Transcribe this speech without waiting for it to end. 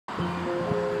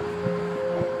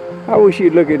I wish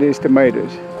you'd look at his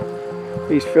tomatoes.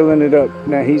 He's filling it up.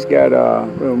 Now he's got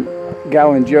little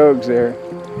gallon jugs there.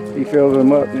 He fills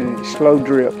them up and it slow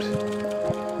drips.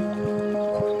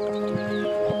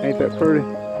 Ain't that pretty?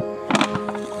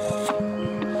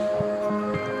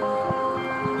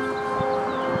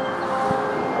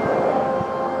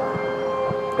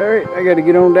 All right, I got to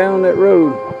get on down that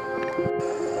road.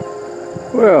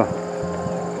 Well,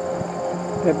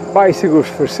 that bicycle's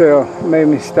for sale made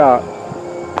me stop.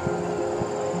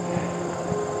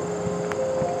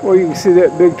 Well, you can see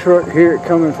that big truck here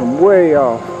coming from way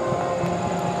off.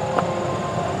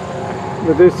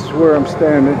 But this is where I'm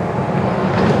standing.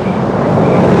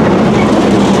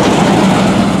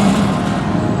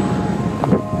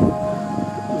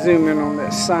 Zoom in on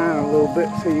that sign a little bit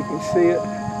so you can see it.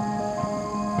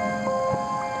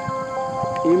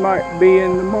 You might be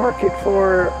in the market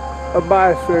for a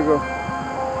bicycle.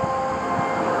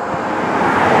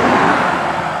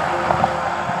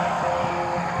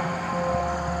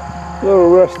 A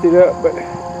little rusted up, but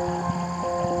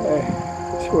hey,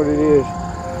 that's what it is.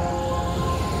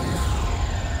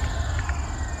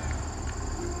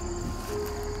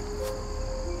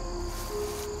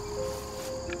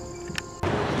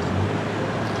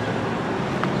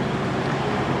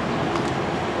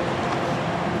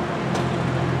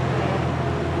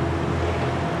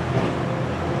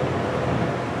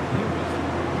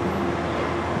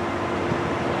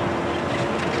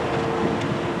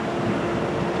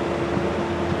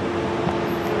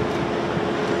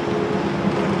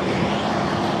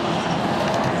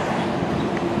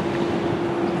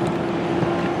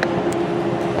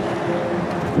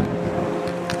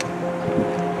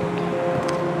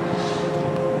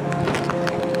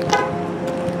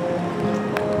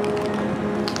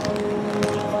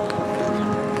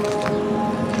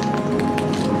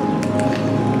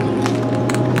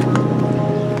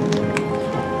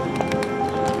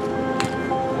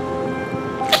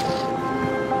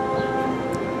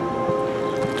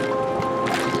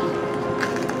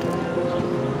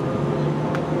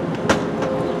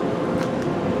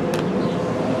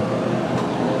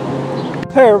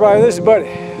 Hey everybody, this is Buddy.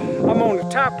 I'm on the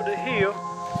top of the hill,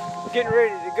 getting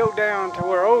ready to go down to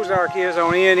where Ozark is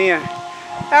on NN.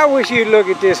 I wish you'd look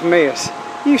at this mess.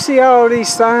 You see all these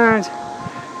signs?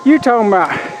 You're talking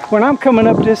about when I'm coming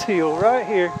up this hill right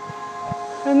here,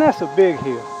 and that's a big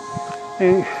hill,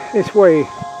 and it's way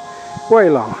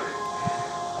long.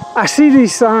 I see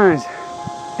these signs,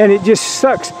 and it just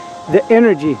sucks the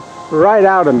energy right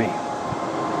out of me.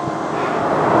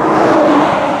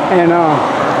 And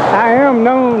I am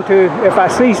known to, if I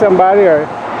see somebody or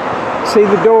see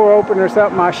the door open or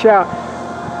something, I shout,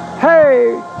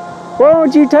 "Hey, why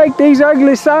don't you take these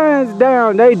ugly signs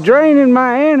down? They draining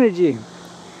my energy."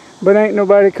 But ain't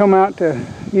nobody come out to,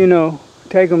 you know,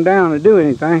 take them down or do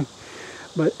anything.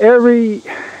 But every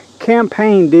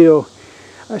campaign deal,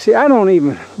 I see, I don't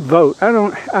even vote.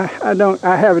 I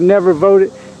have never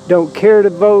voted, don't care to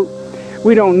vote.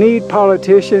 We don't need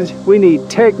politicians, we need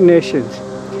technicians.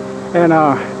 And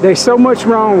there's so much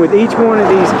wrong with each one of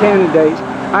these candidates,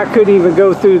 I couldn't even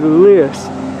go through the list.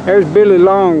 There's Billy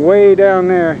Long way down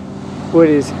there with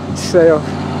his self.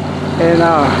 And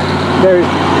there's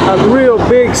a real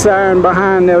big sign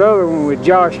behind that other one with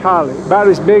Josh Hawley. About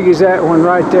as big as that one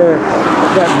right there,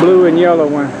 that blue and yellow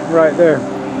one right there.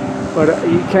 But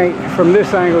you can't, from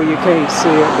this angle you can't see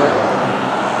it. But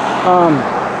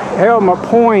hell, my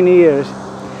point is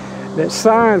that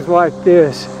signs like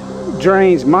this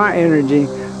drains my energy.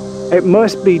 It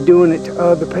must be doing it to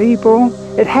other people.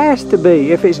 It has to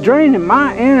be. If it's draining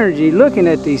my energy looking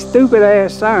at these stupid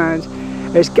ass signs,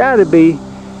 it's got to be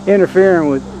interfering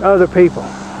with other people.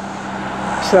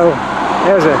 So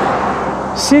as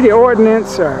a city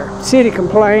ordinance or city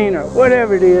complaint or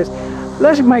whatever it is,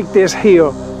 let's make this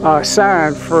hill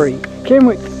sign free. Can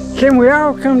we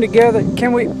all come together?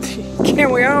 Can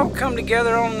we all come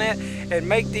together on that and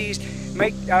make this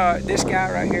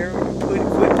guy right here quit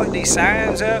putting these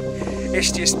signs up?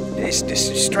 It's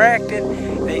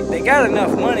distracting. They got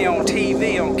enough money on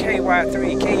TV, on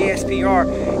KY3,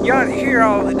 KSPR. You ought to hear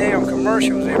all the damn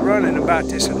commercials they're running about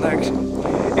this election.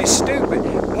 It's stupid.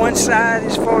 One side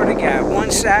is for the guy,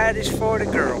 one side is for the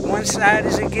girl, one side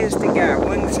is against the guy.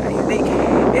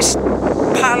 It's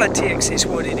politics is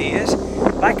what it is.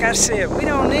 Like I said, we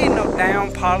don't need no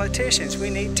damn politicians. We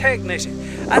need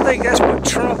technicians. I think that's what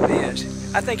Trump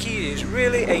is. I think he is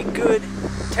really a good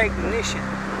technician.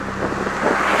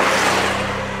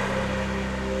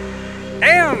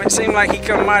 Damn, it seemed like he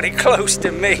come mighty close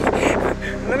to me.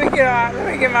 Let me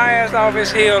get my ass off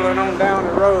this hill and on down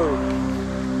the road.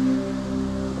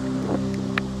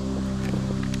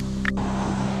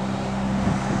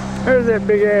 There's that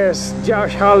big ass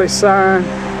Josh Holly sign.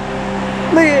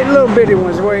 Look at the little bitty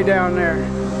ones way down there.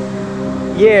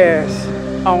 Yes,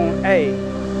 on A,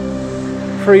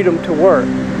 freedom to work.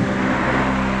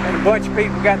 And a bunch of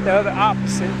people got the other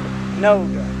opposite, no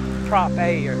to Prop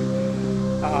A or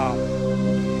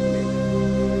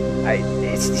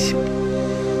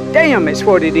damn, it's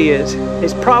what it is.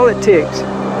 It's politics.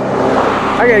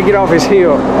 I gotta get off his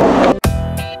hill.